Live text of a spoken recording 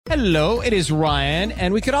Hello, it is Ryan,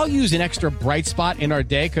 and we could all use an extra bright spot in our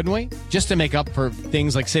day, couldn't we? Just to make up for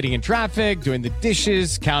things like sitting in traffic, doing the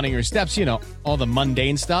dishes, counting your steps, you know, all the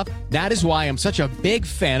mundane stuff. That is why I'm such a big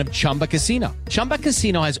fan of Chumba Casino. Chumba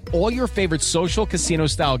Casino has all your favorite social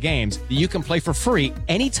casino-style games that you can play for free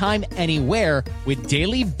anytime, anywhere with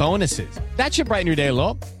daily bonuses. That should brighten your day a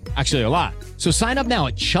little. Actually, a lot. So sign up now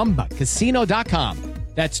at ChumbaCasino.com.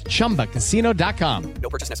 That's ChumbaCasino.com. No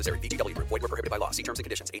purchase necessary. VGW Group. Void where prohibited by law. See terms and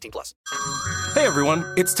conditions. 18+. Hey everyone,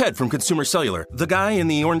 it's Ted from Consumer Cellular, the guy in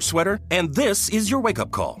the orange sweater, and this is your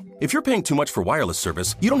wake-up call. If you're paying too much for wireless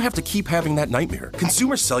service, you don't have to keep having that nightmare.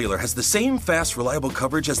 Consumer Cellular has the same fast, reliable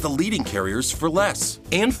coverage as the leading carriers for less.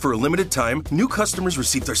 And for a limited time, new customers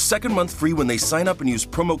receive their second month free when they sign up and use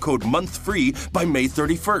promo code MONTHFREE by May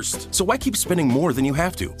 31st. So why keep spending more than you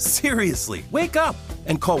have to? Seriously, wake up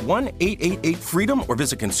and call 1-888-FREEDOM or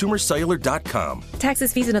visit consumercellular.com.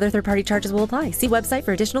 Taxes, fees, and other third-party charges will apply. See website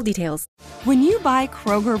for additional details. When you buy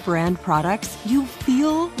Kroger brand products, you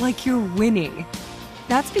feel like you're winning.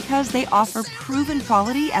 That's because they offer proven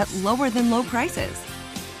quality at lower than low prices.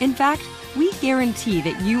 In fact, we guarantee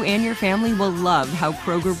that you and your family will love how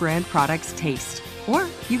Kroger brand products taste, or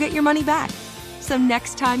you get your money back. So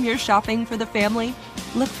next time you're shopping for the family,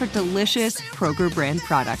 look for delicious Kroger brand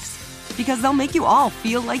products, because they'll make you all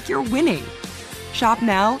feel like you're winning. Shop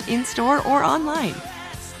now, in-store, or online.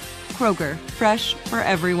 Kroger, fresh for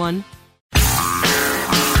everyone.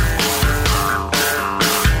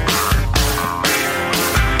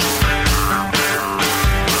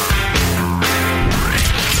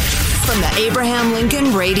 From the Abraham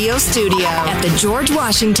Lincoln Radio Studio at the George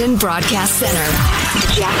Washington Broadcast Center,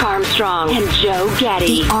 Jack Armstrong and Joe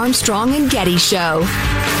Getty. The Armstrong and Getty Show.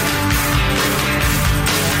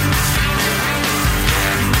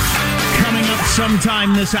 Coming up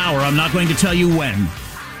sometime this hour, I'm not going to tell you when,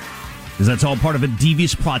 because that's all part of a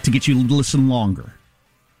devious plot to get you to listen longer.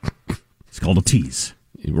 It's called a tease.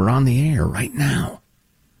 We're on the air right now.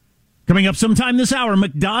 Coming up sometime this hour,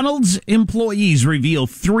 McDonald's employees reveal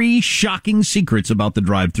 3 shocking secrets about the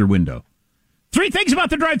drive-thru window. 3 things about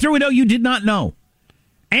the drive-thru window you did not know.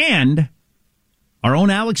 And our own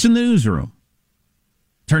Alex in the newsroom,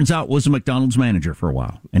 turns out, was a McDonald's manager for a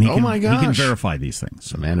while. And he can verify these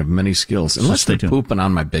things. A man of many skills. Unless they're pooping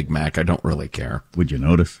on my Big Mac, I don't really care. Would you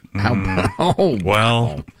notice? Well,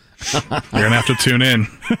 you're going to have to tune in.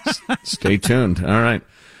 Stay tuned. All right.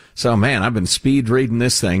 So, man, I've been speed reading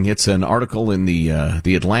this thing. It's an article in the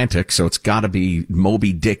Atlantic, so it's got to be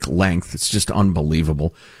Moby Dick length. It's just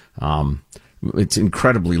unbelievable. It's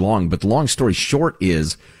incredibly long, but the long story short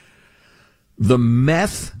is the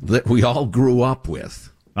meth that we all grew up with.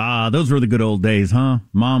 Those were the good old days, huh?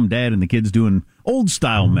 Mom, Dad, and the kids doing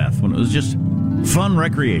old-style meth when it was just fun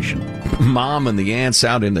recreation. Mom and the aunts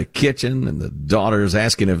out in the kitchen, and the daughters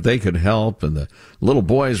asking if they could help, and the little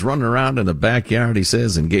boys running around in the backyard, he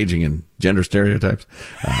says, engaging in gender stereotypes,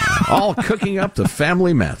 all cooking up the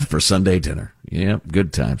family meth for Sunday dinner. Yep,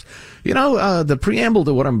 good times. You know, the preamble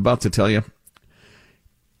to what I'm about to tell you,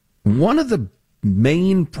 one of the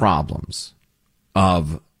main problems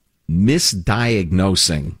of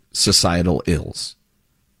misdiagnosing societal ills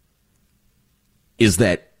is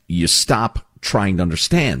that you stop trying to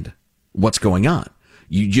understand what's going on.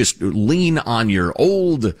 You just lean on your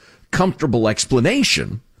old, comfortable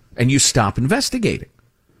explanation, and you stop investigating.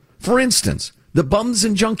 For instance, the bums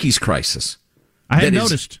and junkies crisis. I had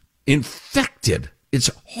noticed. Infected.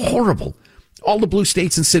 It's horrible. All the blue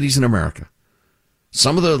states and cities in America.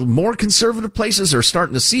 Some of the more conservative places are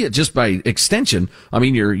starting to see it just by extension. I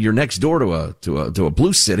mean, you're next door to a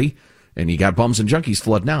blue city, and you got bums and junkies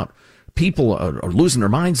flooding out. People are losing their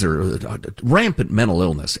minds. They're rampant mental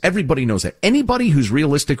illness. Everybody knows that. Anybody who's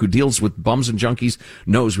realistic, who deals with bums and junkies,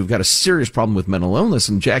 knows we've got a serious problem with mental illness.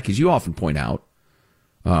 And Jack, as you often point out,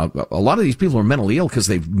 a lot of these people are mentally ill because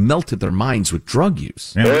they've melted their minds with drug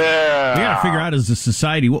use. Yeah. We got to figure out as a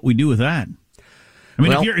society what we do with that. I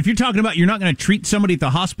mean, if you're talking about you're not going to treat somebody at the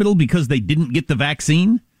hospital because they didn't get the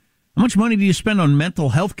vaccine, how much money do you spend on mental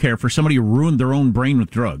health care for somebody who ruined their own brain with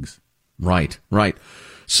drugs? Right.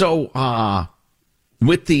 So,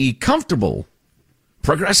 with the comfortable,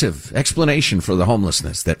 progressive explanation for the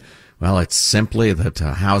homelessness that, well, it's simply that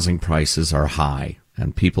housing prices are high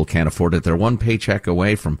and people can't afford it. They're one paycheck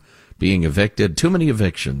away from being evicted. Too many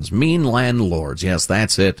evictions. Mean landlords. Yes,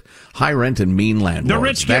 that's it. High rent and mean landlords. The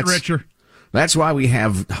rich get richer. That's why we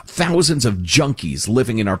have thousands of junkies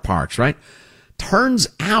living in our parks, right? Turns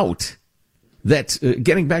out that,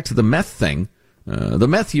 getting back to the meth thing, the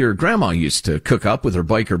meth your grandma used to cook up with her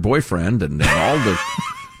biker boyfriend and all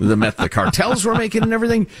the meth the cartels were making and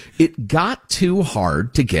everything, it got too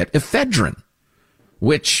hard to get ephedrine.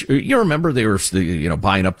 which you remember they were,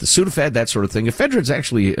 buying up the Sudafed, that sort of thing. Ephedrine's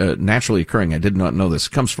actually naturally occurring. I did not know this.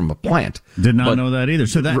 It comes from a plant. Did not know that either.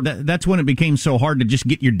 So that's when it became so hard to just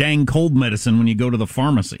get your dang cold medicine when you go to the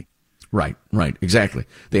pharmacy. Right, exactly.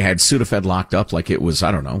 They had Sudafed locked up like it was,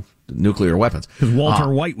 I don't know, nuclear weapons. Because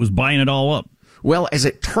Walter White was buying it all up. Well, as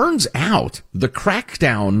it turns out, the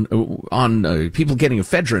crackdown on people getting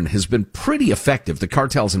ephedrine has been pretty effective. The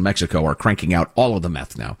cartels in Mexico are cranking out all of the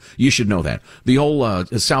meth now. You should know that. The whole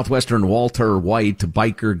Southwestern Walter White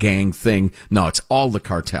biker gang thing, no, it's all the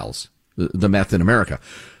cartels, the meth in America.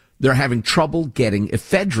 They're having trouble getting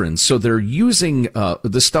ephedrine, so they're using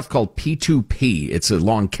the stuff called P2P. It's a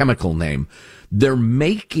long chemical name. They're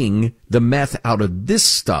making the meth out of this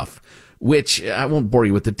stuff, which I won't bore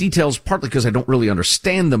you with the details, partly because I don't really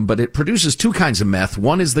understand them, but it produces two kinds of meth.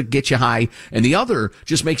 One is that get you high, and the other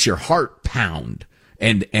just makes your heart pound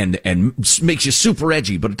and makes you super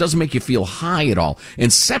edgy, but it doesn't make you feel high at all.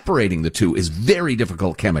 And separating the two is very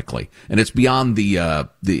difficult chemically, and it's beyond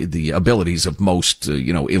the abilities of most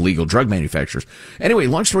illegal drug manufacturers. Anyway,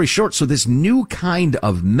 long story short, so this new kind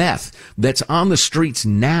of meth that's on the streets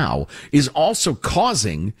now is also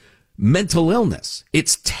causing mental illness.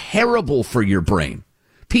 It's terrible for your brain.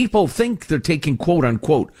 People think they're taking quote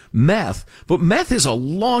unquote meth, but meth is a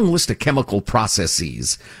long list of chemical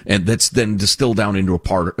processes, and that's then distilled down into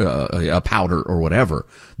a powder or whatever.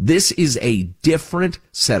 This is a different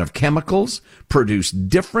set of chemicals produced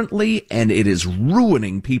differently, and it is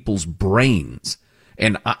ruining people's brains.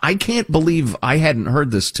 And I can't believe I hadn't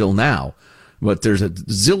heard this till now. But there's a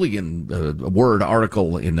zillion word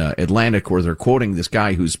article in Atlantic where they're quoting this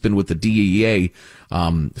guy who's been with the DEA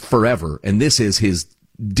forever, and this is his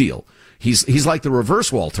deal. He's like the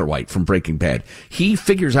reverse Walter White from Breaking Bad. He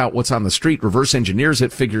figures out what's on the street, reverse engineers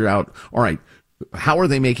it, figure out, all right, how are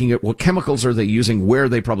they making it? What chemicals are they using? Where are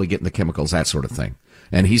they probably getting the chemicals? That sort of thing.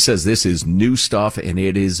 And he says this is new stuff, and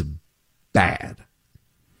it is bad.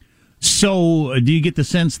 So, do you get the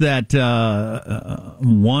sense that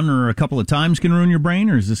one or a couple of times can ruin your brain,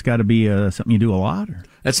 or has this got to be something you do a lot? Or?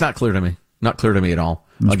 That's not clear to me. Not clear to me at all.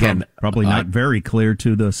 It's Again, probably not very clear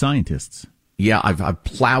to the scientists. Yeah, I've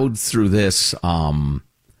plowed through this. I've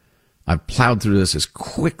plowed through this as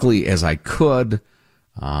quickly as I could.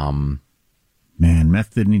 Man,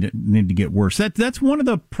 meth didn't need to get worse. That's one of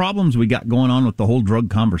the problems we got going on with the whole drug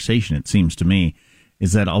conversation, it seems to me,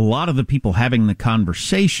 is that a lot of the people having the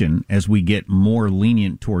conversation as we get more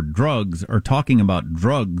lenient toward drugs are talking about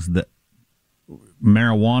drugs that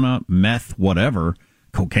marijuana, meth, whatever,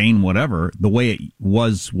 cocaine, whatever, the way it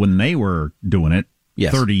was when they were doing it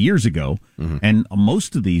 30 years ago. Mm-hmm. And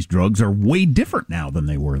most of these drugs are way different now than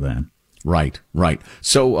they were then. Right.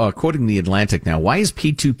 So, quoting the Atlantic now, why is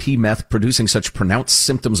P2P meth producing such pronounced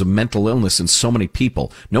symptoms of mental illness in so many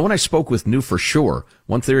people? No one I spoke with knew for sure.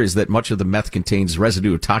 One theory is that much of the meth contains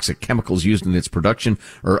residue of toxic chemicals used in its production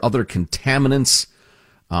or other contaminants.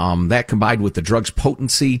 That combined with the drug's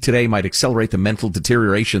potency today might accelerate the mental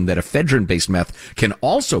deterioration that ephedrine-based meth can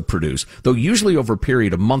also produce, though usually over a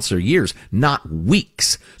period of months or years, not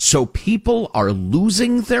weeks. So people are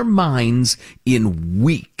losing their minds in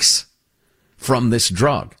weeks from this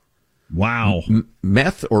drug. Wow.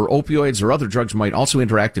 Meth or opioids or other drugs might also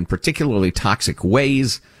interact in particularly toxic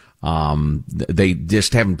ways. They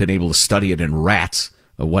just haven't been able to study it in rats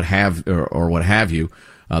or what have you.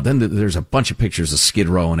 Then there's a bunch of pictures of Skid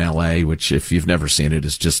Row in L.A., which if you've never seen it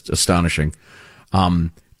is just astonishing.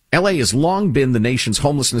 L.A. has long been the nation's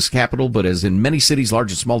homelessness capital, but as in many cities,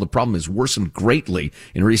 large and small, the problem has worsened greatly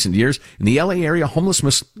in recent years. In the L.A. area,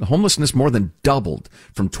 homelessness more than doubled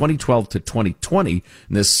from 2012 to 2020.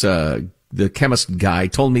 And this, the chemist guy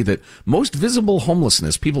told me that most visible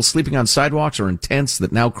homelessness, people sleeping on sidewalks or in tents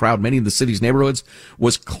that now crowd many of the city's neighborhoods,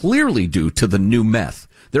 was clearly due to the new meth.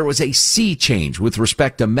 There was a sea change with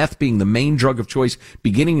respect to meth being the main drug of choice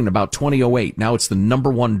beginning in about 2008. Now it's the number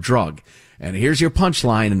one drug. And here's your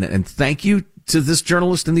punchline, and thank you to this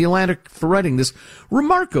journalist in The Atlantic for writing this.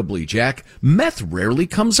 Remarkably, Jack, meth rarely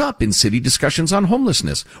comes up in city discussions on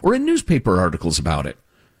homelessness or in newspaper articles about it.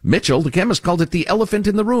 Mitchell, the chemist, called it the elephant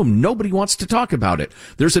in the room. Nobody wants to talk about it.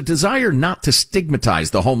 There's a desire not to stigmatize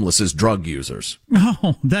the homeless as drug users.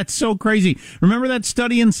 Oh, that's so crazy. Remember that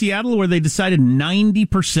study in Seattle where they decided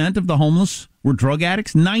 90% of the homeless were drug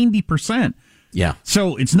addicts? 90%. Yeah.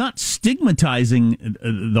 So it's not stigmatizing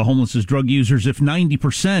the homeless as drug users if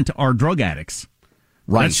 90% are drug addicts.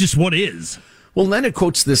 Right. That's just what is. Well, then it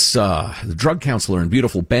quotes this the drug counselor in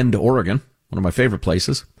beautiful Bend, Oregon, one of my favorite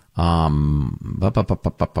places. P2P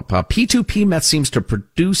meth seems to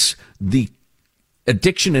produce the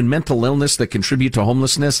addiction and mental illness that contribute to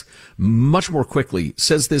homelessness much more quickly.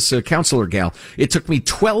 Says this counselor gal, it took me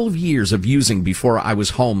 12 years of using before I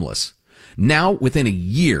was homeless. Now, within a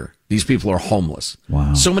year, these people are homeless.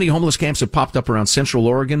 Wow. So many homeless camps have popped up around Central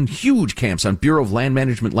Oregon. Huge camps on Bureau of Land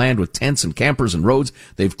Management land with tents and campers and roads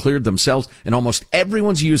they've cleared themselves, and almost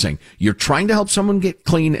everyone's using. You're trying to help someone get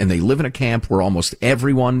clean, and they live in a camp where almost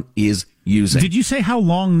everyone is using. Did you say how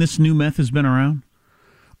long this new meth has been around?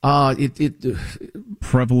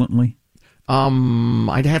 Prevalently?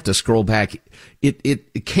 I'd have to scroll back.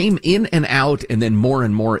 It came in and out, and then more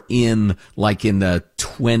and more in, like in the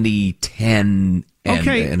 2010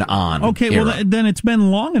 and on. Okay, era. well, then it's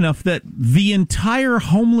been long enough that the entire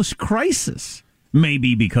homeless crisis may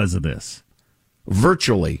be because of this.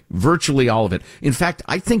 Virtually all of it. In fact,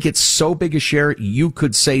 I think it's so big a share, you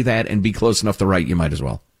could say that and be close enough to right, you might as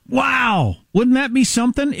well. Wow! Wouldn't that be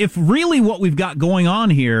something? If really what we've got going on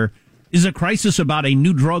here is a crisis about a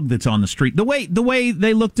new drug that's on the street. The way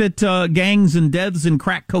they looked at gangs and deaths and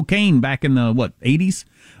crack cocaine back in the 80s.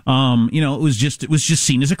 It was just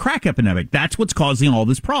seen as a crack epidemic. That's what's causing all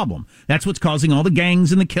this problem. That's what's causing all the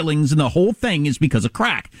gangs and the killings, and the whole thing is because of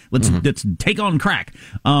crack. Let's take on crack.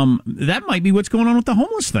 That might be what's going on with the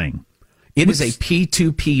homeless thing. It is a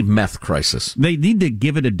P2P meth crisis. They need to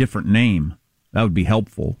give it a different name. That would be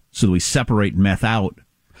helpful, so that we separate meth out.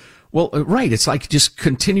 Well, right. It's like just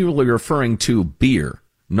continually referring to beer,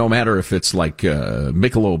 no matter if it's like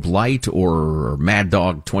Michelob Light or Mad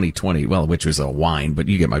Dog 2020, well, which is a wine, but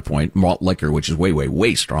you get my point. Malt liquor, which is way, way,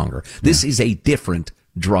 way stronger. This is a different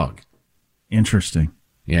drug. Interesting.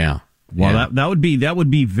 Yeah. Well, yeah. that would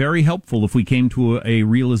be very helpful if we came to a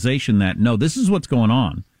realization that, no, this is what's going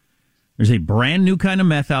on. There's a brand new kind of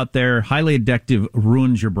meth out there, highly addictive,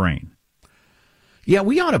 ruins your brain. Yeah,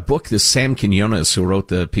 we ought to book this Sam Quinones, who wrote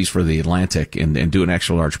the piece for The Atlantic, and do an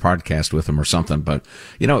extra large podcast with him or something. But,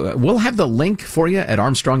 we'll have the link for you at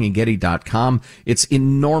ArmstrongandGetty.com. It's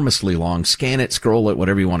enormously long. Scan it, scroll it,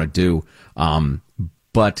 whatever you want to do.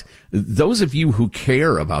 But those of you who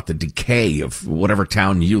care about the decay of whatever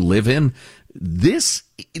town you live in, this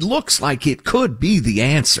looks like it could be the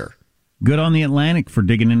answer. Good on The Atlantic for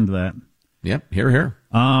digging into that. Yep, here.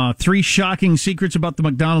 3 shocking secrets about the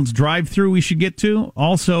McDonald's drive-thru we should get to.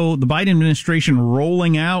 Also, the Biden administration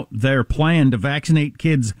rolling out their plan to vaccinate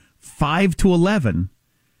kids 5 to 11.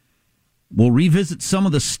 We'll revisit some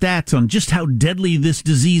of the stats on just how deadly this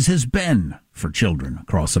disease has been for children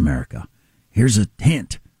across America. Here's a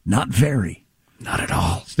hint. Not very. Not at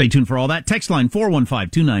all. Stay tuned for all that. Text line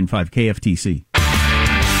 415-295-KFTC.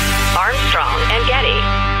 Armstrong and Getty.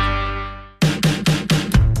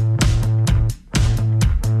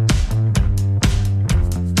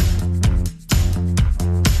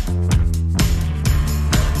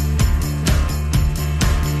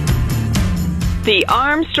 The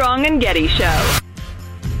Armstrong and Getty Show.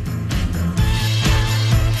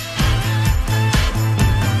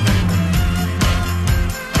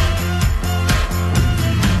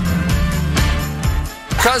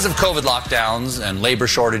 Because of COVID lockdowns and labor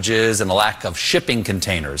shortages and a lack of shipping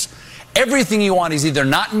containers, everything you want is either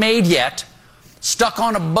not made yet, stuck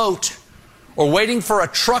on a boat, or waiting for a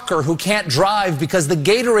trucker who can't drive because the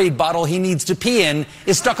Gatorade bottle he needs to pee in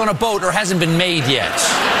is stuck on a boat or hasn't been made yet.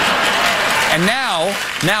 And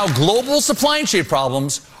now global supply chain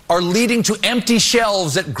problems are leading to empty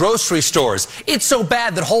shelves at grocery stores. It's so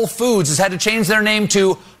bad that Whole Foods has had to change their name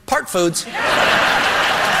to Part Foods.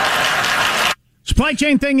 Supply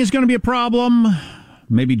chain thing is going to be a problem.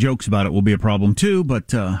 Maybe jokes about it will be a problem too,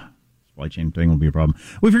 but supply chain thing will be a problem.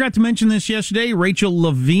 We forgot to mention this yesterday. Rachel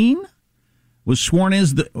Levine was sworn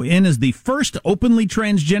in as the first openly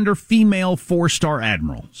transgender female 4-star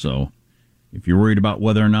admiral. So if you're worried about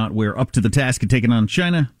whether or not we're up to the task of taking on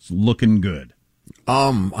China, it's looking good.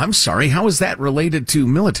 I'm sorry. How is that related to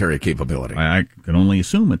military capability? I can only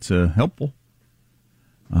assume it's helpful.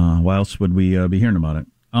 Why else would we be hearing about it?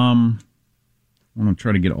 I'm going to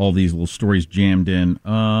try to get all these little stories jammed in.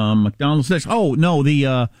 McDonald's next. Oh, no,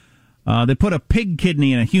 they put a pig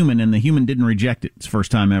kidney in a human, and the human didn't reject it. It's the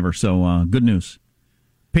first time ever, so good news.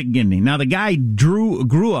 Pig kidney. Now, the guy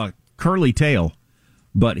grew a curly tail,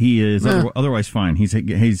 but he is otherwise fine.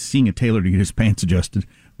 He's seeing a tailor to get his pants adjusted,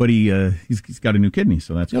 but he's got a new kidney,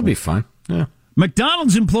 so that's He'll cool. be fine. Yeah.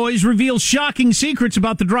 McDonald's employees reveal shocking secrets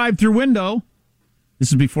about the drive-thru window. This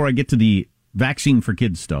is before I get to the vaccine for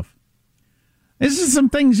kids stuff. This is some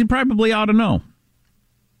things you probably ought to know.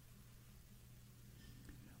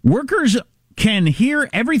 Workers can hear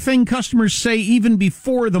everything customers say even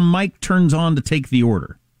before the mic turns on to take the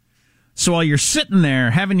order. So while you're sitting there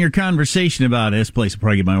having your conversation about this place will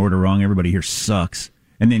probably get my order wrong, everybody here sucks,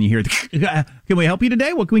 And then you hear, can we help you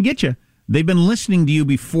today? What can we get you? They've been listening to you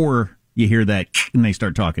before you hear that, and they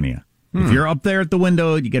start talking to you. If you're up there at the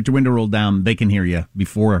window, you get your window rolled down, they can hear you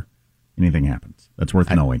before anything happens. That's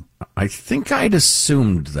worth knowing. I think I'd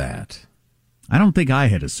assumed that. I don't think I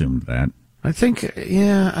had assumed that. I think,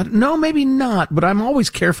 no, maybe not, but I'm always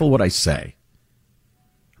careful what I say.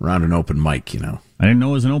 Around an open mic, I didn't know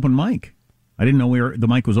it was an open mic. I didn't know the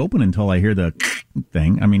mic was open until I hear the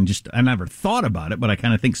thing. I mean, I never thought about it, but I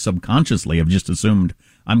kind of think subconsciously I've just assumed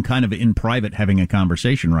I'm kind of in private having a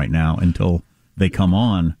conversation right now until they come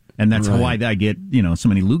on. And that's why I get, so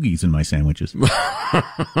many loogies in my sandwiches.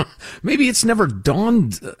 Maybe it's never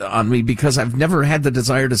dawned on me because I've never had the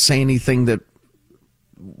desire to say anything that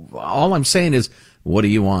all I'm saying is, what do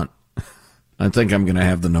you want? I think I'm going to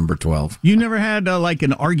have the number 12. You never had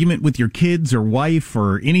an argument with your kids or wife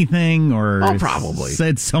or anything, or probably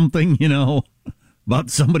said something,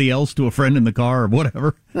 about somebody else to a friend in the car or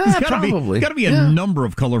whatever. There's got to be a number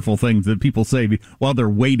of colorful things that people say while they're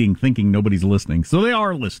waiting, thinking nobody's listening. So they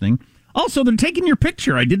are listening. Also, they're taking your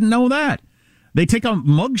picture. I didn't know that. They take a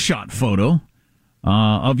mugshot photo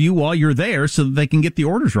of you while you're there so that they can get the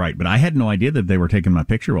orders right. But I had no idea that they were taking my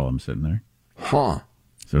picture while I'm sitting there. Huh.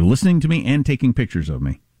 So they're listening to me and taking pictures of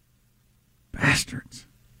me. Bastards.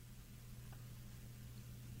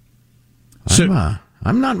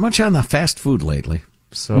 I'm not much on the fast food lately.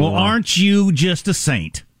 So, well, aren't you just a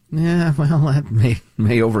saint? Yeah, well, that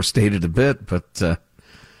may overstate it a bit, but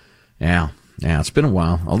yeah, it's been a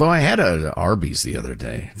while. Although I had a Arby's the other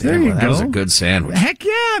day. That was a good sandwich. Heck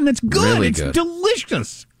yeah, and it's good. Really it's good.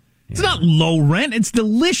 Delicious. Yeah. It's not low rent. It's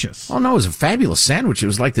delicious. Oh, no, it was a fabulous sandwich. It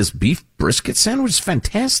was like this beef brisket sandwich. It's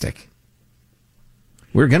fantastic.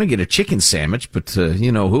 We were going to get a chicken sandwich, but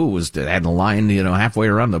who was had a line, halfway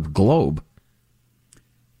around the globe.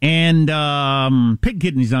 And Pig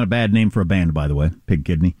Kidney's not a bad name for a band, by the way. Pig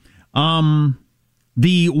Kidney.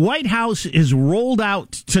 The White House has rolled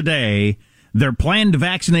out today their plan to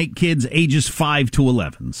vaccinate kids ages 5 to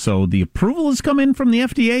 11. So the approval has come in from the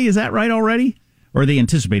FDA. Is that right already? Or are they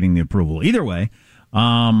anticipating the approval? Either way,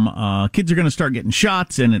 kids are going to start getting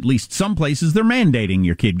shots, and at least some places they're mandating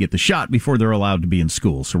your kid get the shot before they're allowed to be in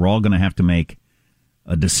school. So we're all going to have to make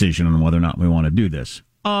a decision on whether or not we want to do this.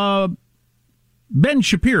 Ben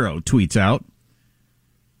Shapiro tweets out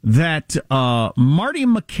that Marty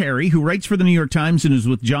Makary, who writes for the New York Times and is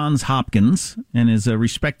with Johns Hopkins and is a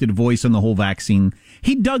respected voice on the whole vaccine,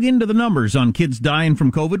 he dug into the numbers on kids dying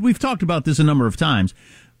from COVID. We've talked about this a number of times.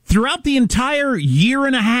 Throughout the entire year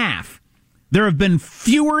and a half, there have been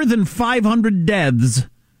fewer than 500 deaths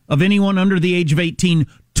of anyone under the age of 18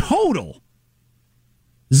 total.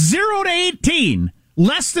 0 to 18.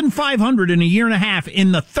 Less than 500 in a year and a half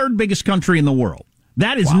in the third biggest country in the world.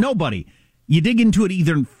 That is nobody. You dig into it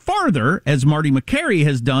even farther, as Marty Makary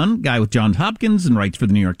has done, guy with Johns Hopkins and writes for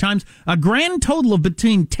the New York Times, a grand total of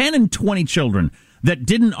between 10 and 20 children that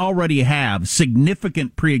didn't already have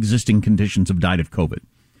significant pre-existing conditions have died of COVID.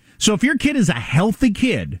 So if your kid is a healthy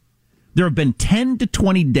kid, there have been 10 to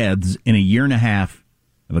 20 deaths in a year and a half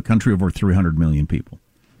of a country of over 300 million people.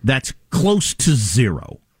 That's close to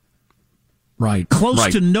zero. Right.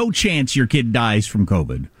 Close to no chance your kid dies from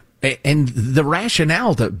COVID. And the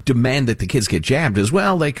rationale to demand that the kids get jabbed is,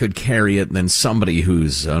 well, they could carry it, and then somebody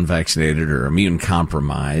who's unvaccinated or immune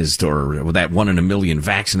compromised, or that 1 in a million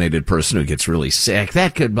vaccinated person who gets really sick,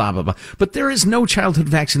 that could blah, blah, blah. But there is no childhood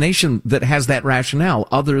vaccination that has that rationale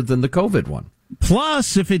other than the COVID one.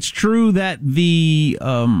 Plus, if it's true that the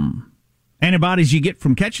antibodies you get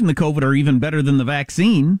from catching the COVID are even better than the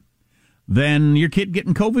vaccine, then your kid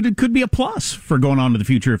getting COVID, it could be a plus for going on to the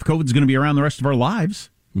future if COVID's going to be around the rest of our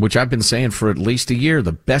lives. Which I've been saying for at least a year.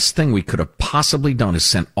 The best thing we could have possibly done is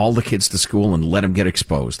sent all the kids to school and let them get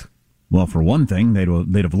exposed. Well, for one thing, they'd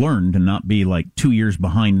have learned and not be like 2 years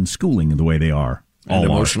behind in schooling the way they are. And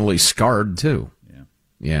emotionally scarred, too.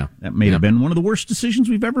 Yeah. That may have been one of the worst decisions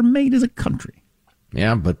we've ever made as a country.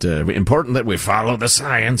 Yeah, but important that we follow the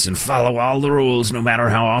science and follow all the rules, no matter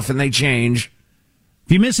how often they change.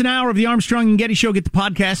 If you miss an hour of the Armstrong and Getty Show, get the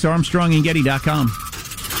podcast at ArmstrongandGetty.com.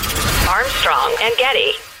 Armstrong and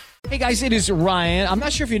Getty. Hey guys, it is Ryan. I'm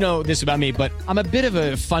not sure if you know this about me, but I'm a bit of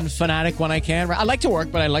a fun fanatic when I can. I like to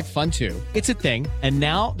work, but I like fun too. It's a thing. And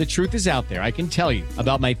now the truth is out there. I can tell you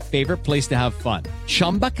about my favorite place to have fun.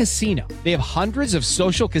 Chumba Casino. They have hundreds of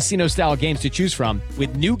social casino style games to choose from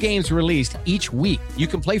with new games released each week. You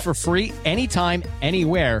can play for free anytime,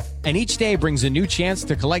 anywhere, And each day brings a new chance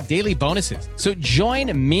to collect daily bonuses. So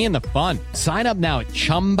join me in the fun. Sign up now at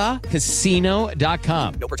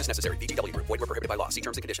ChumbaCasino.com. No purchase necessary. VGW Group. Void where prohibited by law. See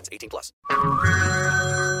terms and conditions. 18+.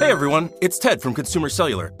 Hey everyone, it's Ted from Consumer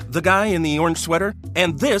Cellular, the guy in the orange sweater,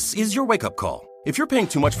 and this is your wake-up call. If you're paying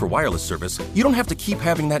too much for wireless service, you don't have to keep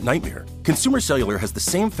having that nightmare. Consumer Cellular has the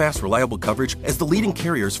same fast, reliable coverage as the leading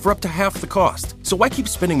carriers for up to half the cost. So why keep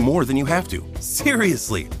spending more than you have to?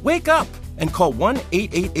 Seriously, wake up and call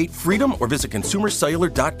 1-888-FREEDOM or visit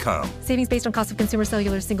consumercellular.com. Savings based on cost of Consumer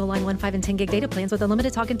Cellular single line 1, 5, and 10 gig data plans with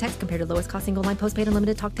unlimited talk and text compared to lowest cost single line postpaid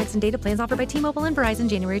unlimited talk, text, and data plans offered by T-Mobile and Verizon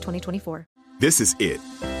January 2024. This is it.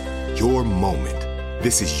 Your moment.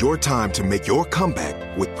 This is your time to make your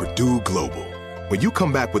comeback with Purdue Global. When you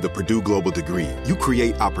come back with a Purdue Global degree, you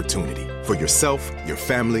create opportunity for yourself, your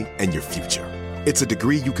family, and your future. It's a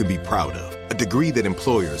degree you can be proud of, a degree that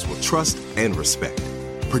employers will trust and respect.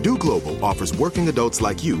 Purdue Global offers working adults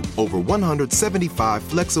like you over 175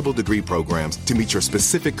 flexible degree programs to meet your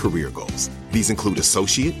specific career goals. These include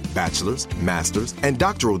associate, bachelor's, master's, and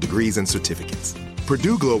doctoral degrees and certificates.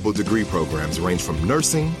 Purdue Global degree programs range from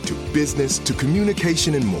nursing to business to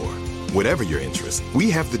communication and more. Whatever your interest,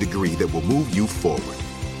 we have the degree that will move you forward.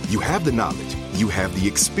 You have the knowledge, you have the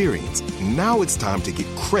experience. Now it's time to get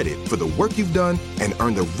credit for the work you've done and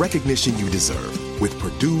earn the recognition you deserve with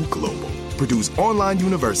Purdue Global, Purdue's online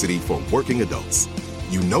university for working adults.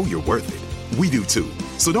 You know you're worth it. We do too.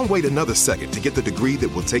 So don't wait another second to get the degree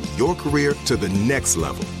that will take your career to the next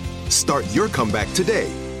level. Start your comeback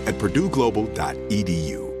today at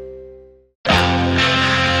purdueglobal.edu.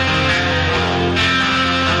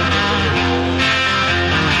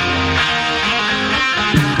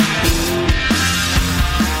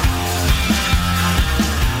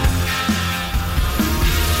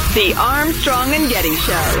 The Armstrong and Getty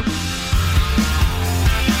Show.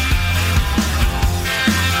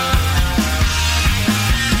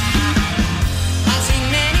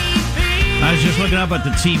 I was just looking up at the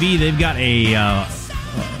TV. They've got a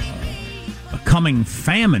coming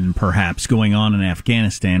famine, perhaps, going on in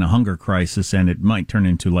Afghanistan, a hunger crisis, and it might turn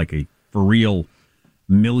into like a for real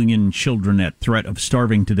million children at threat of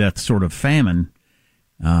starving to death sort of famine.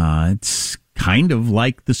 It's kind of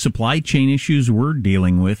like the supply chain issues we're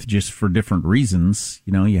dealing with, just for different reasons.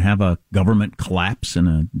 You know, you have a government collapse and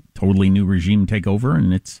a totally new regime take over,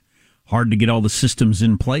 and it's hard to get all the systems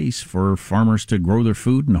in place for farmers to grow their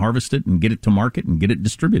food and harvest it and get it to market and get it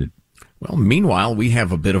distributed. Well, meanwhile, we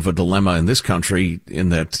have a bit of a dilemma in this country in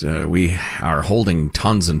that we are holding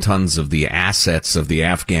tons and tons of the assets of the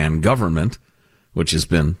Afghan government, which has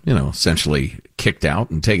been, essentially kicked out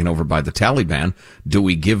and taken over by the Taliban. Do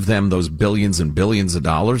we give them those billions and billions of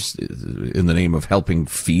dollars in the name of helping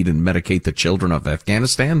feed and medicate the children of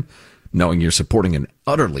Afghanistan, knowing you're supporting an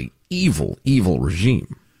utterly evil, evil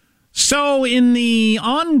regime? So in the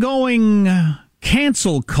ongoing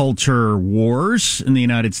cancel culture wars in the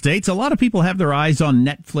United States, a lot of people have their eyes on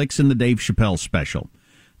Netflix and the Dave Chappelle special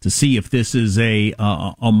to see if this is a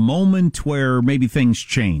moment where maybe things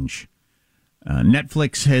change.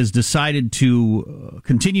 Netflix has decided to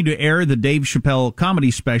continue to air the Dave Chappelle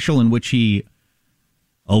comedy special in which he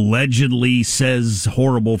allegedly says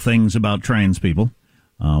horrible things about trans people.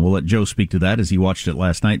 We'll let Joe speak to that as he watched it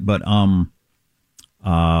last night. But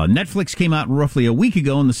Netflix came out roughly a week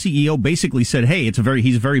ago, and the CEO basically said, "Hey,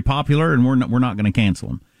 he's very popular, and we're not going to cancel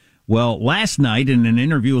him." Well, last night in an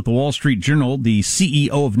interview with the Wall Street Journal, the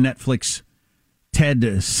CEO of Netflix, Ted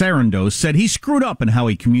Sarandos, said he screwed up in how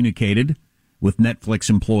he communicated with Netflix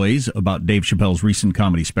employees about Dave Chappelle's recent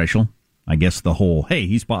comedy special. I guess the whole, "Hey,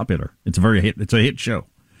 he's popular. It's a hit show."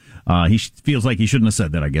 He feels like he shouldn't have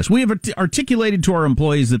said that, I guess. We have articulated to our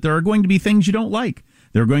employees that there are going to be things you don't like.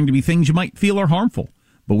 There are going to be things you might feel are harmful.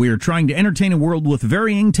 But we are trying to entertain a world with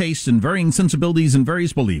varying tastes and varying sensibilities and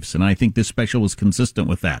various beliefs. And I think this special was consistent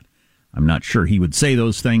with that. I'm not sure he would say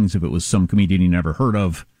those things if it was some comedian he never heard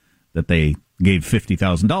of that they gave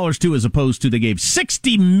 $50,000 to, as opposed to they gave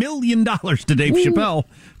 $60 million to Dave Chappelle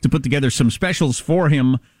to put together some specials for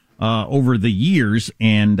him over the years.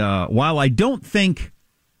 And while I don't think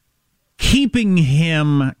keeping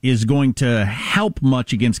him is going to help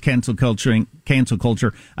much against cancel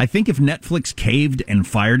culture, I think if Netflix caved and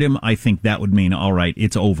fired him, I think that would mean, all right,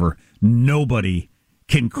 it's over. Nobody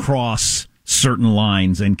can cross certain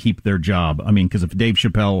lines and keep their job. I mean, because if Dave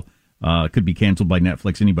Chappelle could be canceled by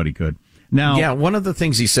Netflix, anybody could. Now, yeah, one of the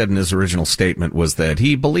things he said in his original statement was that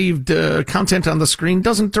he believed content on the screen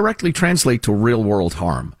doesn't directly translate to real-world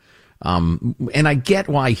harm. And I get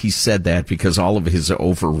why he said that, because all of his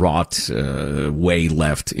overwrought, way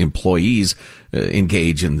left employees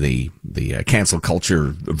engage in the cancel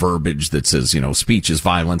culture verbiage that says, speech is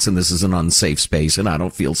violence and this is an unsafe space and I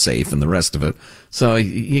don't feel safe and the rest of it. So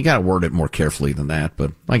you got to word it more carefully than that,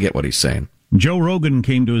 but I get what he's saying. Joe Rogan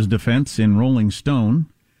came to his defense in Rolling Stone,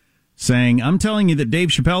 saying, I'm telling you that Dave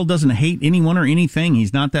Chappelle doesn't hate anyone or anything.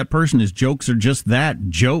 He's not that person. His jokes are just that,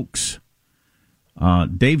 jokes.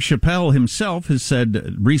 Dave Chappelle himself has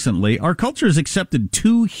said recently, our culture has accepted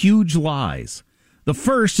two huge lies. The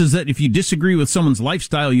first is that if you disagree with someone's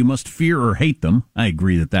lifestyle, you must fear or hate them. I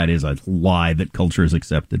agree that is a lie that culture has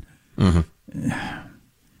accepted. Mm-hmm.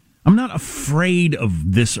 I'm not afraid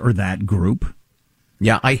of this or that group.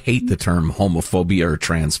 Yeah, I hate the term homophobia or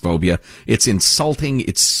transphobia. It's insulting.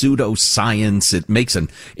 It's pseudoscience. It makes an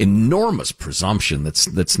enormous presumption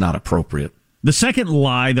that's not appropriate. The second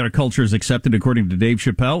lie that our culture has accepted, according to Dave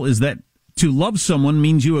Chappelle, is that to love someone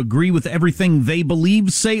means you agree with everything they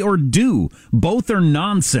believe, say, or do. Both are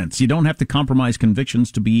nonsense. You don't have to compromise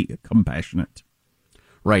convictions to be compassionate.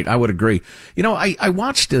 Right, I would agree. I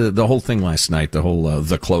watched the whole thing last night, the whole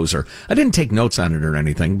The Closer. I didn't take notes on it or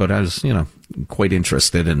anything, but I was, quite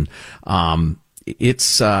interested. And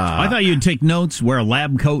it's... I thought you'd take notes, wear a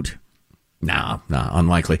lab coat. Nah,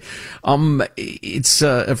 unlikely. It's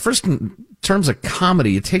first in terms of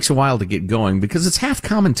comedy, it takes a while to get going because it's half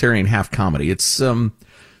commentary and half comedy. It's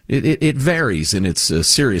it varies in its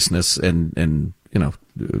seriousness and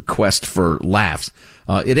quest for laughs.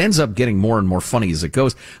 It ends up getting more and more funny as it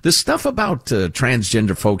goes. The stuff about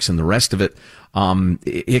transgender folks and the rest of it,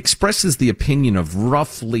 it expresses the opinion of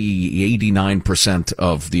roughly 89%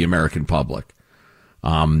 of the American public.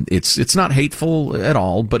 It's not hateful at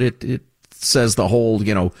all, but it says the whole,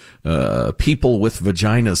 people with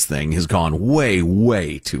vaginas thing has gone way,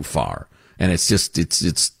 way too far. And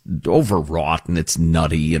it's overwrought and it's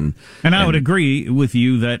nutty. And I would agree with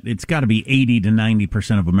you that it's got to be 80 to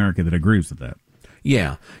 90% of America that agrees with that.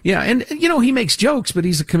 Yeah. And, he makes jokes, but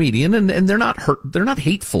he's a comedian and they're not they're not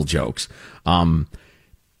hateful jokes. What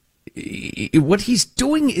he's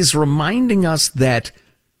doing is reminding us that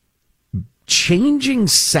changing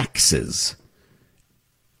sexes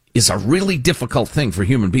is a really difficult thing for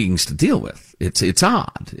human beings to deal with. It's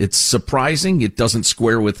odd. It's surprising. It doesn't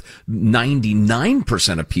square with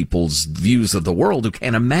 99% of people's views of the world who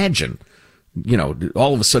can't imagine,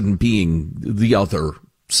 all of a sudden being the other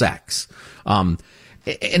sex. And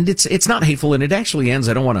it's not hateful, and it actually ends,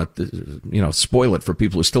 I don't want to, spoil it for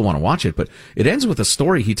people who still want to watch it, but it ends with a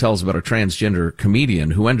story he tells about a transgender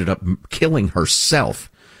comedian who ended up killing herself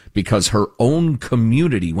because her own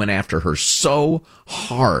community went after her so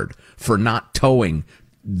hard for not towing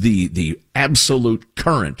the absolute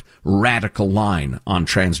current radical line on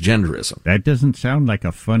transgenderism. That doesn't sound like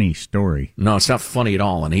a funny story. No, it's not funny at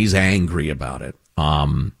all, and he's angry about it.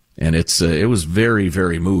 And it was very,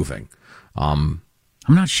 very moving. I'm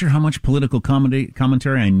not sure how much political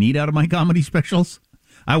commentary I need out of my comedy specials.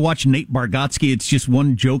 I watch Nate Bargatze. It's just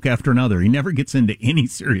one joke after another. He never gets into any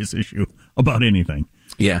serious issue about anything.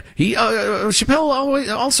 Yeah,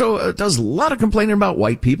 Chappelle also does a lot of complaining about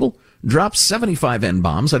white people. Drops 75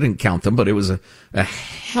 N-bombs. I didn't count them, but it was a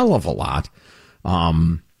hell of a lot.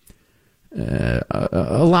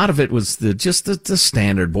 A lot of it was just the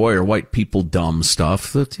standard boy are white people dumb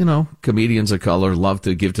stuff that, comedians of color love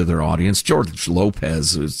to give to their audience. George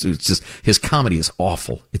Lopez, it's just, his comedy is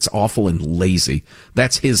awful. It's awful and lazy.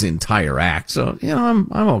 That's his entire act. So,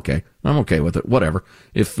 I'm okay. I'm okay with it. Whatever.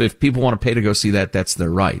 If people want to pay to go see that, that's their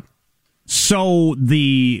right. So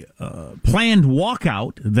the planned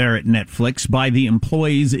walkout there at Netflix by the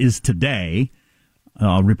employees is today.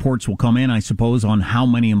 Reports will come in, I suppose, on how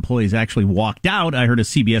many employees actually walked out. I heard a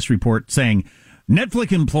CBS report saying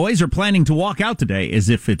Netflix employees are planning to walk out today, as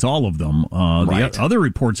if it's all of them. Right. The other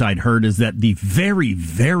reports I'd heard is that the very,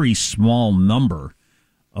 very small number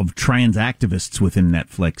of trans activists within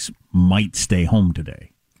Netflix might stay home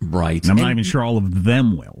today. Right. And I'm not even sure all of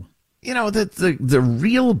them will. The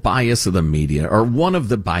real bias of the media, or one of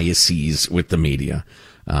the biases with the media,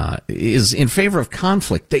 is in favor of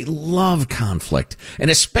conflict. They love conflict, and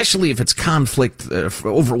especially if it's conflict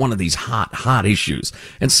over one of these hot issues.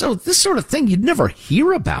 And so this sort of thing you'd never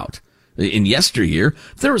hear about in yesteryear.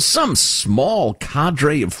 If there was some small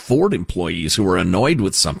cadre of Ford employees who were annoyed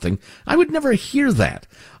with something, I would never hear that.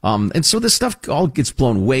 And so this stuff all gets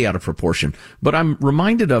blown way out of proportion. But I'm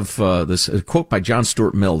reminded of this quote by John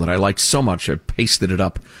Stuart Mill that I like so much. I pasted it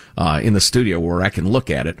up in the studio where I can look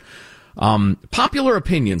at it. Popular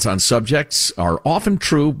opinions on subjects are often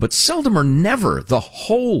true, but seldom or never the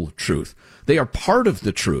whole truth. They are part of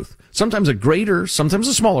the truth. Sometimes a greater, sometimes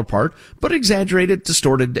a smaller part, but exaggerated,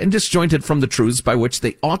 distorted, and disjointed from the truths by which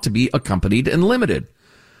they ought to be accompanied and limited.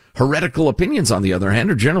 Heretical opinions, on the other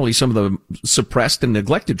hand, are generally some of the suppressed and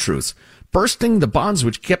neglected truths. Bursting the bonds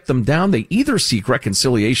which kept them down, they either seek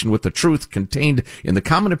reconciliation with the truth contained in the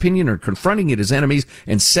common opinion or confronting it as enemies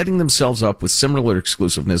and setting themselves up with similar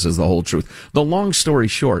exclusiveness as the whole truth. The long story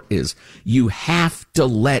short is you have to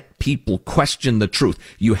let people question the truth.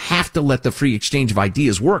 You have to let the free exchange of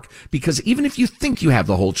ideas work, because even if you think you have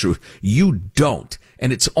the whole truth, you don't.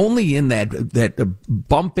 And it's only in that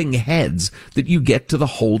bumping heads that you get to the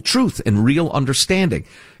whole truth and real understanding.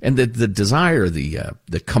 And the desire,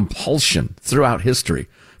 the compulsion throughout history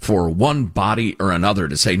for one body or another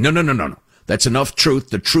to say, no. That's enough truth.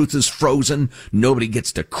 The truth is frozen. Nobody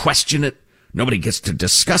gets to question it. Nobody gets to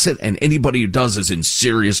discuss it. And anybody who does is in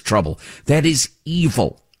serious trouble. That is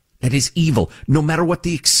evil. That is evil. No matter what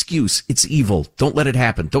the excuse, it's evil. Don't let it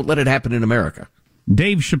happen. Don't let it happen in America.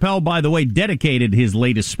 Dave Chappelle, by the way, dedicated his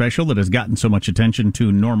latest special that has gotten so much attention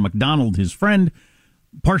to Norm Macdonald, his friend,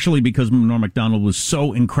 partially because Norm Macdonald was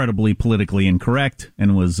so incredibly politically incorrect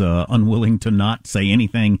and was unwilling to not say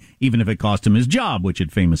anything, even if it cost him his job, which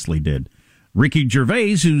it famously did. Ricky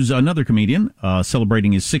Gervais, who's another comedian,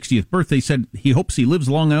 celebrating his 60th birthday, said he hopes he lives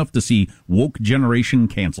long enough to see woke generation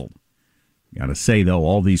canceled. Gotta say, though,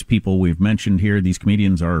 all these people we've mentioned here, these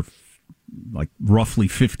comedians are like roughly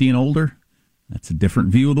 50 and older. That's a different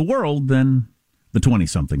view of the world than the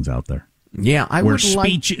 20-somethings out there. Yeah, where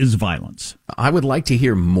speech is violence. I would like to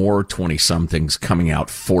hear more 20-somethings coming out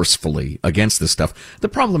forcefully against this stuff. The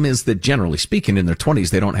problem is that, generally speaking, in their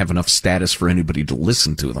 20s, they don't have enough status for anybody to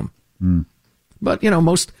listen to them. But,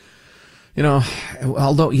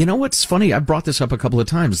 although, what's funny? I've brought this up a couple of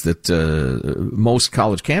times, that most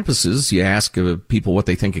college campuses, you ask people what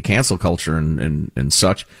they think of cancel culture and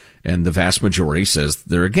such, and the vast majority says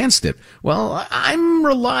they're against it. Well, I'm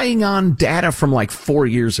relying on data from like 4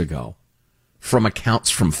 years ago, from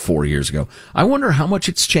accounts from 4 years ago. I wonder how much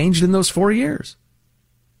it's changed in those 4 years.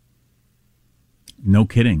 No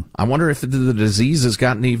kidding. I wonder if the disease has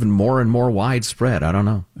gotten even more and more widespread. I don't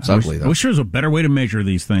know. It's ugly, though. I wish there was a better way to measure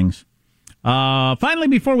these things. Finally,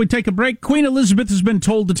 before we take a break, Queen Elizabeth has been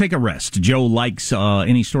told to take a rest. Joe likes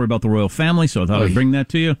any story about the royal family, so I thought I'd bring that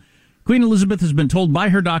to you. Queen Elizabeth has been told by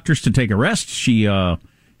her doctors to take a rest. She had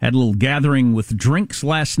a little gathering with drinks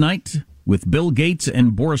last night with Bill Gates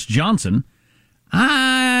and Boris Johnson.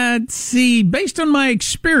 See, based on my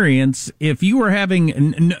experience, if you were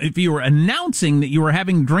announcing that you were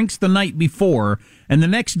having drinks the night before, and the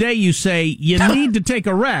next day you say you need to take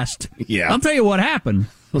a rest, I'll tell you what happened.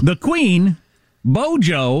 The Queen,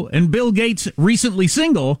 Bojo, and Bill Gates, recently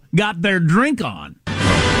single, got their drink on.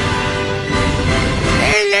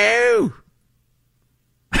 Hello!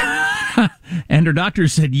 And her doctor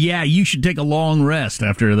said, yeah, you should take a long rest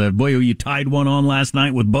after you tied one on last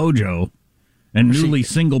night with Bojo. And newly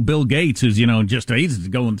single Bill Gates, who's, he's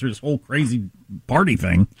going through this whole crazy party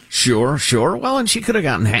thing. Sure. Well, and she could have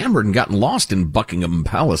gotten hammered and gotten lost in Buckingham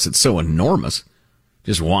Palace. It's so enormous.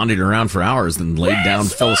 Just wandered around for hours, then laid down,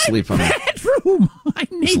 fell asleep on the bedroom. I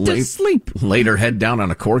need to sleep. Laid her head down on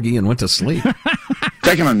a corgi and went to sleep.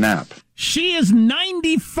 Taking a nap. She is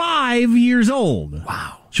 95 years old.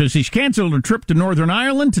 Wow. So she canceled her trip to Northern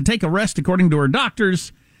Ireland to take a rest, according to her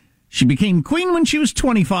doctors. She became queen when she was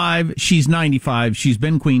 25. She's 95. She's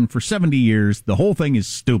been queen for 70 years. The whole thing is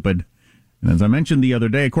stupid. And as I mentioned the other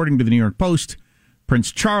day, according to the New York Post,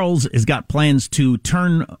 Prince Charles has got plans to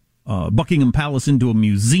turn Buckingham Palace into a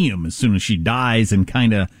museum as soon as she dies and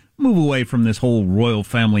kind of move away from this whole royal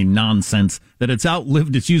family nonsense that it's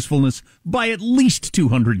outlived its usefulness by at least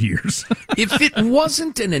 200 years. If it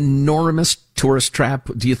wasn't an enormous tourist trap,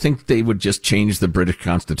 do you think they would just change the British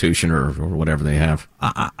Constitution or whatever they have?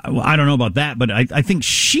 I don't know about that, but I think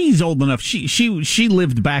she's old enough. She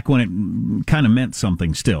lived back when it kind of meant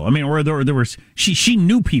something still. I mean, or there was she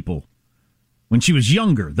knew people when she was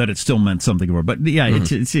younger that it still meant something to her. But yeah,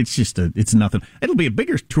 it's just it's nothing. It'll be a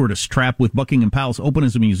bigger tourist trap with Buckingham Palace open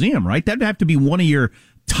as a museum, right? That'd have to be one of your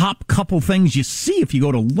top couple things you see if you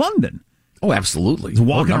go to London. Oh, absolutely. It's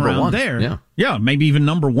walking around there. Yeah, maybe even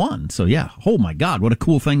number one. So yeah, oh my God, what a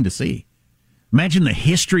cool thing to see. Imagine the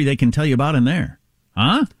history they can tell you about in there.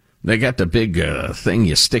 Huh? They got the big thing,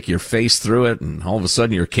 you stick your face through it, and all of a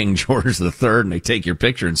sudden you're King George III, and they take your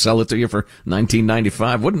picture and sell it to you for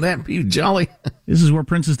 $19.95. Wouldn't that be jolly? This is where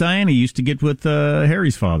Princess Diana used to get with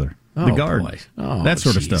Harry's father, the guard. Boy. Oh, that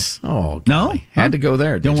sort of stuff. Oh, no? Had to go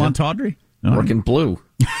there. Don't want tawdry? Working blue.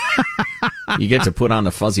 You get to put on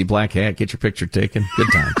a fuzzy black hat, get your picture taken. Good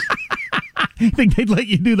times. You think they'd let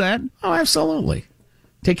you do that? Oh, absolutely.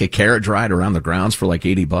 Take a carriage ride around the grounds for like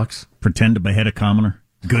 $80. Pretend to behead a commoner.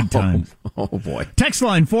 Good times. Oh boy. Text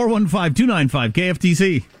line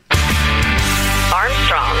 415-295-KFTC.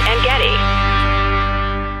 Armstrong and Getty.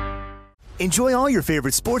 Enjoy all your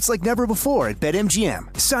favorite sports like never before at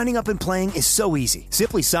BetMGM. Signing up and playing is so easy.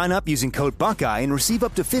 Simply sign up using code Buckeye and receive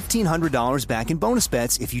up to $1,500 back in bonus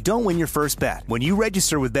bets if you don't win your first bet. When you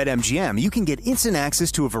register with BetMGM, you can get instant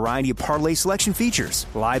access to a variety of parlay selection features,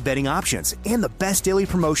 live betting options, and the best daily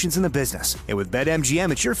promotions in the business. And with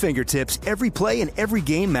BetMGM at your fingertips, every play and every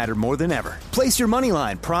game matter more than ever. Place your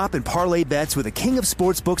moneyline, prop, and parlay bets with the king of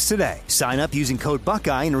sportsbooks today. Sign up using code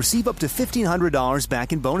Buckeye and receive up to $1,500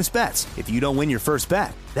 back in bonus bets if you don't win your first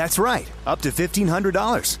bet. That's right, up to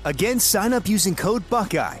 $1,500. Again, sign up using code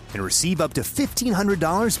Buckeye and receive up to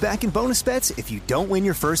 $1,500 back in bonus bets if you don't win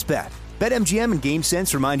your first bet. BetMGM and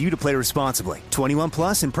GameSense remind you to play responsibly. 21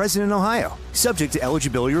 plus and present in Ohio. Subject to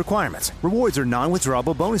eligibility requirements. Rewards are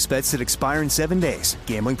non-withdrawable bonus bets that expire in 7 days.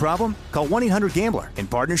 Gambling problem? Call 1-800-GAMBLER in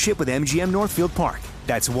partnership with MGM Northfield Park.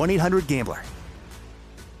 That's 1-800-GAMBLER.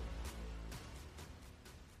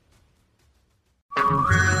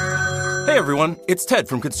 Hey everyone, it's Ted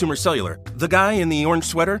from Consumer Cellular, the guy in the orange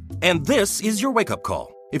sweater, and this is your wake-up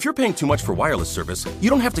call. If you're paying too much for wireless service, you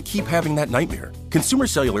don't have to keep having that nightmare. Consumer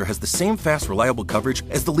Cellular has the same fast, reliable coverage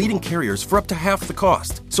as the leading carriers for up to half the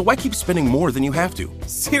cost. So why keep spending more than you have to?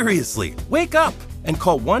 Seriously, wake up and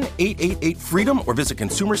call 1-888-FREEDOM or visit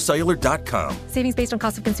consumercellular.com. Savings based on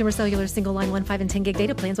cost of Consumer Cellular single line 1, 5, and 10 gig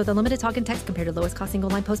data plans with unlimited talk and text compared to lowest cost single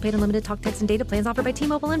line postpaid unlimited talk, text, and data plans offered by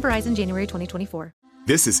T-Mobile and Verizon January 2024.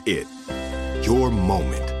 This is it. Your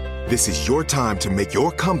moment. This is your time to make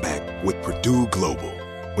your comeback with Purdue Global.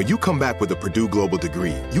 When you come back with a Purdue Global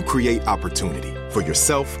degree, you create opportunity for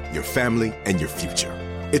yourself, your family, and your future.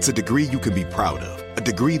 It's a degree you can be proud of, a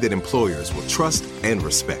degree that employers will trust and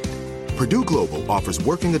respect. Purdue Global offers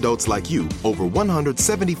working adults like you over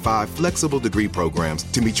 175 flexible degree programs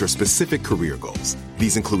to meet your specific career goals.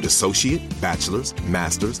 These include associate, bachelor's,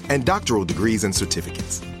 master's, and doctoral degrees and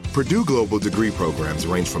certificates. Purdue Global degree programs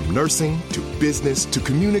range from nursing to business to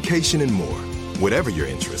communication and more. Whatever your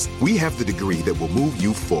interest, we have the degree that will move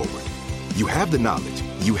you forward. You have the knowledge,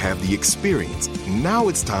 you have the experience. Now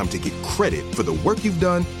it's time to get credit for the work you've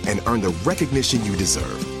done and earn the recognition you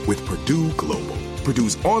deserve with Purdue Global,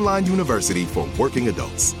 Purdue's online university for working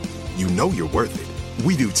adults. You know you're worth it.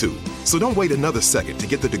 We do too. So don't wait another second to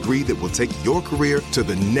get the degree that will take your career to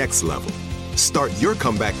the next level. Start your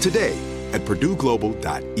comeback today at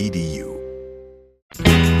purdueglobal.edu.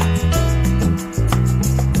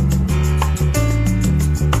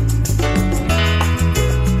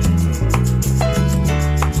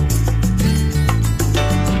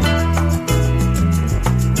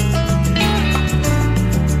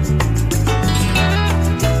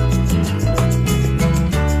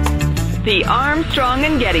 The Armstrong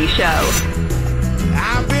and Getty Show.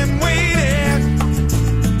 I've been waiting,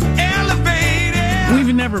 elevated.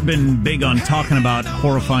 We've never been big on talking about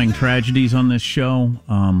horrifying tragedies on this show.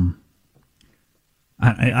 I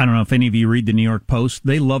don't know if any of you read the New York Post.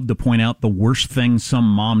 They love to point out the worst thing some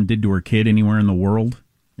mom did to her kid anywhere in the world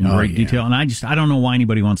in great detail. And I don't know why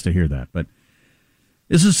anybody wants to hear that, but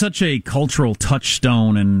this is such a cultural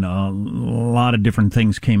touchstone, and a lot of different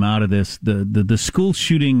things came out of this. The school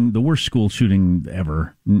shooting, the worst school shooting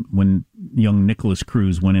ever, when young Nicholas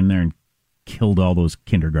Cruz went in there and killed all those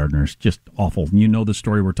kindergartners. Just awful. You know the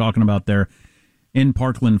story we're talking about there in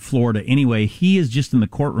Parkland, Florida. Anyway, he is just in the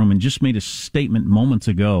courtroom and just made a statement moments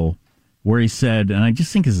ago where he said, and I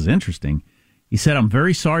just think this is interesting, he said, "I'm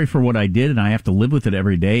very sorry for what I did, and I have to live with it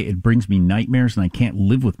every day. It brings me nightmares, and I can't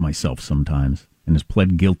live with myself sometimes," and has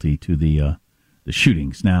pled guilty to the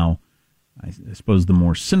shootings. Now, I suppose the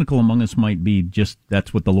more cynical among us might be just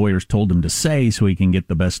that's what the lawyers told him to say so he can get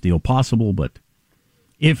the best deal possible. But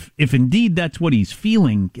if indeed that's what he's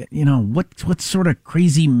feeling, you know, what sort of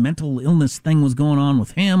crazy mental illness thing was going on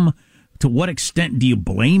with him? To what extent do you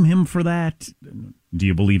blame him for that? Do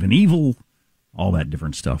you believe in evil? All that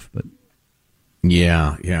different stuff, but...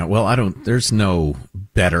 Yeah. Well, there's no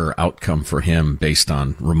better outcome for him based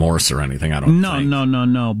on remorse or anything. I don't think.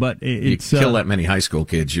 No. But it's you kill that many high school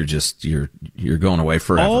kids, you're going away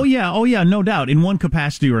forever. Oh yeah, no doubt. In one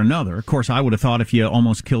capacity or another. Of course, I would have thought if you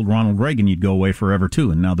almost killed Ronald Reagan, you'd go away forever too.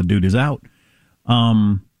 And now the dude is out.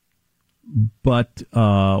 But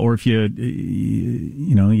or if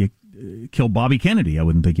you kill Bobby Kennedy, I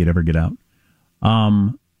wouldn't think you'd ever get out.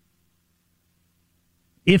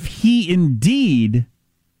 If he indeed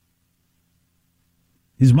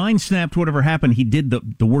His mind snapped. Whatever happened, he did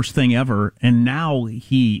the worst thing ever, and now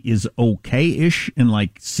he is okay-ish and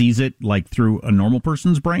like sees it like through a normal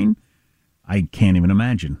person's brain. I can't even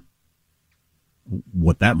imagine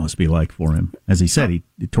what that must be like for him. As he said,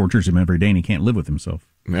 it tortures him every day, and he can't live with himself.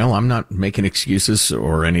 Well, I'm not making excuses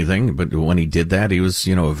or anything, but when he did that, he was,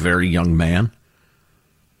 a very young man,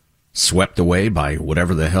 swept away by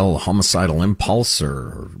whatever the hell homicidal impulse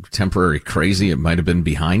or temporary crazy it might have been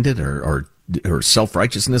behind it, or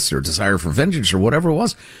self-righteousness or desire for vengeance or whatever it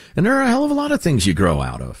was. And there are a hell of a lot of things you grow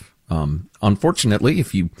out of. Unfortunately,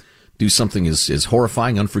 if you do something as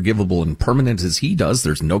horrifying, unforgivable, and permanent as he does,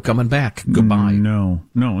 there's no coming back. Goodbye. No,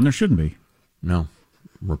 and there shouldn't be. No.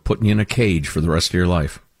 We're putting you in a cage for the rest of your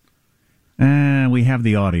life. We have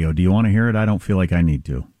the audio. Do you want to hear it? I don't feel like I need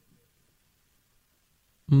to.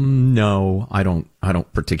 No, I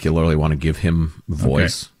don't particularly want to give him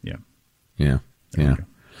voice. Okay. Yeah.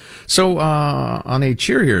 So, on a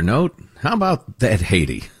cheerier note, how about that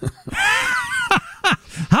Haiti?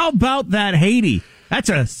 How about that Haiti? That's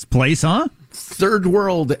a place, huh? Third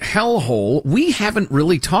world hellhole. We haven't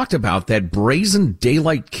really talked about that brazen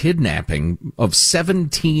daylight kidnapping of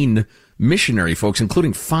 17 missionary folks,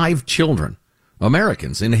 including 5 children,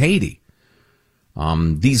 Americans in Haiti.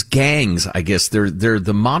 These gangs, I guess, they're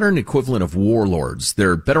the modern equivalent of warlords.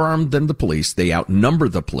 They're better armed than the police. They outnumber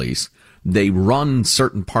the police. They run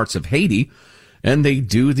certain parts of Haiti, and they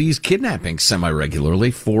do these kidnappings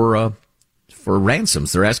semi-regularly for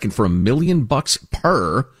ransoms. They're asking for $1 million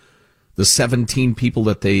per the 17 people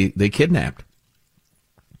that they kidnapped.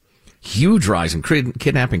 Huge rise in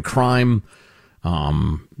kidnapping crime.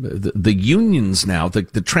 The unions now,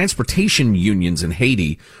 the transportation unions in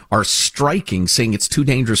Haiti are striking, saying it's too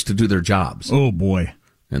dangerous to do their jobs. Oh, boy.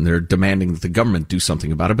 And they're demanding that the government do something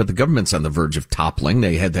about it, but the government's on the verge of toppling.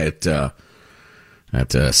 They had that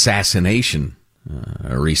assassination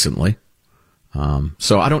recently.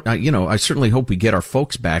 So I certainly hope we get our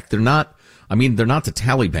folks back. They're not the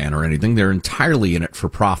Taliban or anything. They're entirely in it for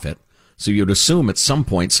profit. So you'd assume at some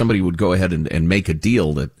point somebody would go ahead and make a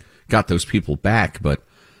deal that got those people back. But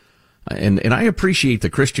and I appreciate the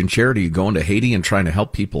Christian charity going to Haiti and trying to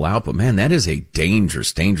help people out. But man, that is a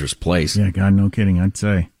dangerous, dangerous place. Yeah, God, no kidding, I'd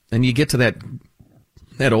say. And you get to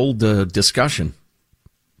that old discussion.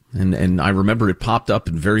 And I remember it popped up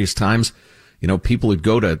in various times. People would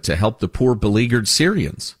go to help the poor beleaguered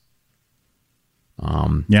Syrians.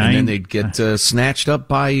 And then they'd get snatched up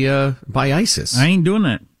by ISIS. I ain't doing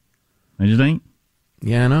that. I just ain't.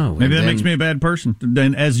 Yeah, I know. Maybe that makes me a bad person.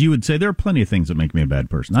 Then, as you would say, there are plenty of things that make me a bad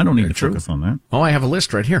person. I don't need to focus on that. Oh, I have a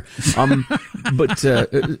list right here. But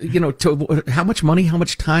to how much money, how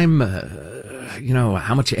much time,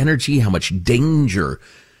 how much energy, how much danger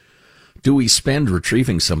do we spend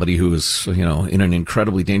retrieving somebody who is, in an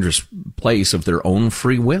incredibly dangerous place of their own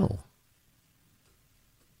free will?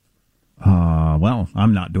 Well,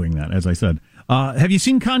 I'm not doing that, as I said. Have you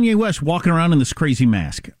seen Kanye West walking around in this crazy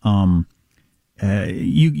mask?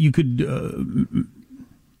 You could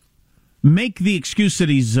make the excuse that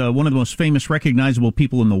he's one of the most famous, recognizable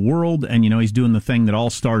people in the world, and he's doing the thing that all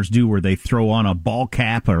stars do, where they throw on a ball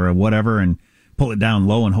cap or whatever and pull it down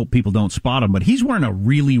low and hope people don't spot him. But he's wearing a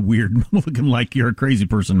really weird, looking like you're a crazy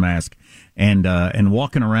person mask, and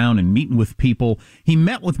walking around and meeting with people. He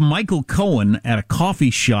met with Michael Cohen at a coffee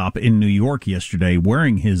shop in New York yesterday,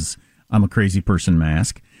 wearing his "I'm a crazy person"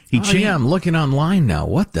 mask. I'm looking online now.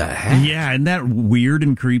 What the heck? Yeah, isn't that weird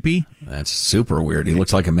and creepy? That's super weird. He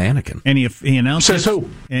looks like a mannequin. And he announced... Says who?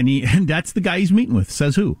 And that's the guy he's meeting with.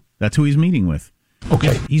 Says who? That's who he's meeting with.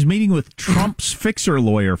 Okay. He's meeting with Trump's fixer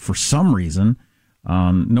lawyer for some reason.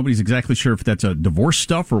 Nobody's exactly sure if that's a divorce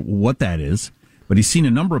stuff or what that is. But he's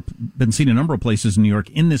been seen a number of places in New York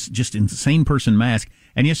in this just insane person mask.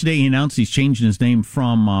 And yesterday he announced he's changing his name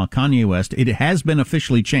from Kanye West. It has been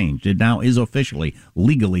officially changed. It now is officially,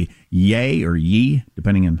 legally, Ye or Yee,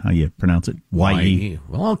 depending on how you pronounce it. Y-E.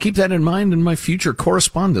 Well, I'll keep that in mind in my future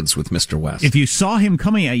correspondence with Mr. West. If you saw him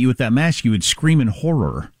coming at you with that mask, you would scream in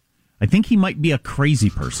horror. I think he might be a crazy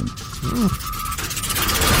person.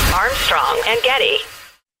 Armstrong and Getty.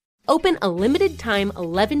 Open a limited-time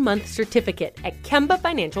 11-month certificate at Kemba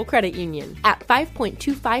Financial Credit Union. At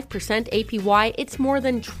 5.25% APY, it's more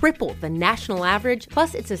than triple the national average,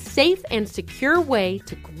 plus it's a safe and secure way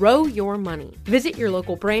to grow your money. Visit your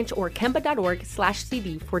local branch or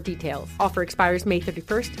kemba.org/CD for details. Offer expires May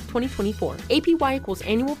 31st, 2024. APY equals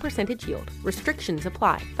annual percentage yield. Restrictions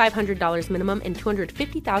apply. $500 minimum and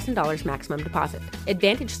 $250,000 maximum deposit.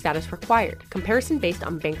 Advantage status required. Comparison based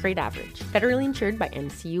on bank rate average. Federally insured by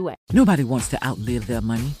NCUA. Nobody wants to outlive their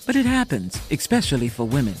money, but it happens, especially for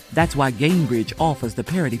women. That's why Gainbridge offers the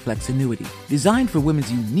Parity Flex annuity, designed for women's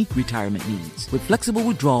unique retirement needs, with flexible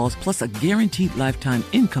withdrawals plus a guaranteed lifetime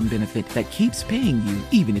income benefit that keeps paying you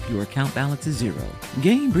even if your account balance is zero.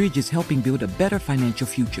 Gainbridge is helping build a better financial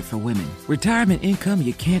future for women. Retirement income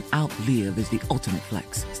you can't outlive is the ultimate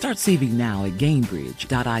flex. Start saving now at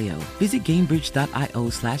Gainbridge.io. Visit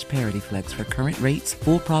Gainbridge.io/ParityFlex for current rates,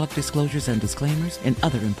 full product disclosures and disclaimers, and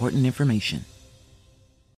other important information.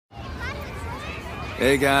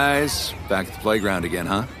 Hey guys, back at the playground again,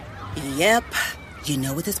 huh? Yep. You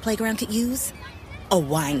know what this playground could use? A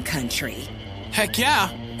wine country. Heck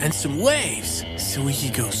yeah, and some waves so we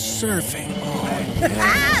could go surfing. Oh,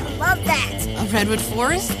 yeah. Love that. A redwood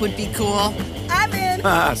forest would be cool. I'm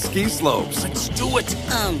in. Ski slopes. Let's do it.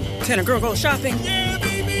 Can a girl go shopping? Yeah,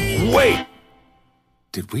 baby. Wait.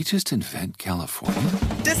 Did we just invent California?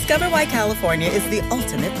 Discover why California is the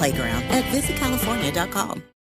ultimate playground at visitcalifornia.com.